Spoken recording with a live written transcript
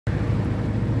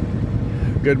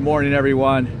Good morning,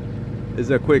 everyone. This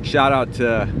is a quick shout out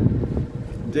to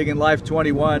Digging Life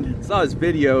 21. I saw this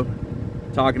video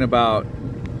talking about,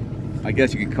 I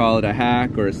guess you could call it a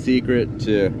hack or a secret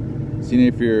to seeing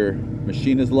if your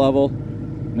machine is level.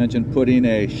 Mentioned putting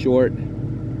a short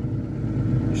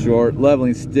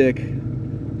leveling stick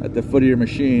at the foot of your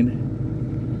machine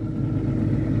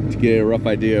to get a rough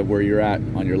idea of where you're at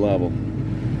on your level.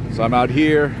 So I'm out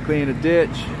here cleaning a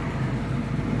ditch.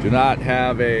 Do not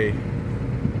have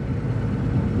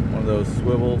one of those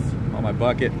swivels on my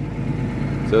bucket,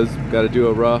 so it's got to do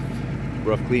a rough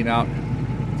clean out.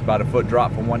 It's about a foot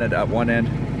drop from one end at one end.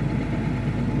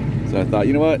 So I thought,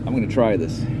 you know what, I'm going to try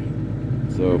this.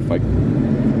 So if I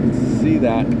can see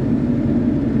that,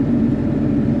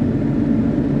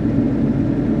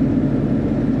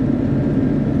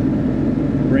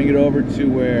 bring it over to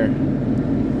where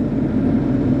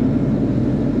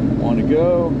I want to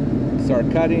go, start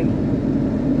cutting.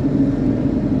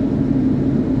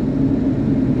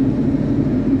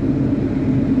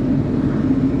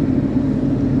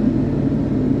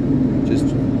 Just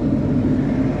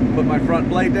put my front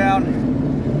blade down.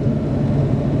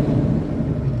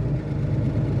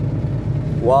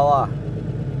 Voila.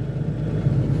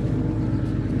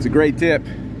 It's a great tip,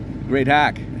 great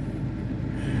hack.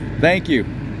 Thank you.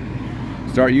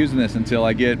 Start using this until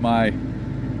I get my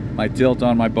tilt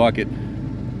on my bucket.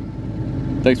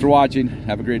 Thanks for watching.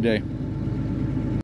 Have a great day.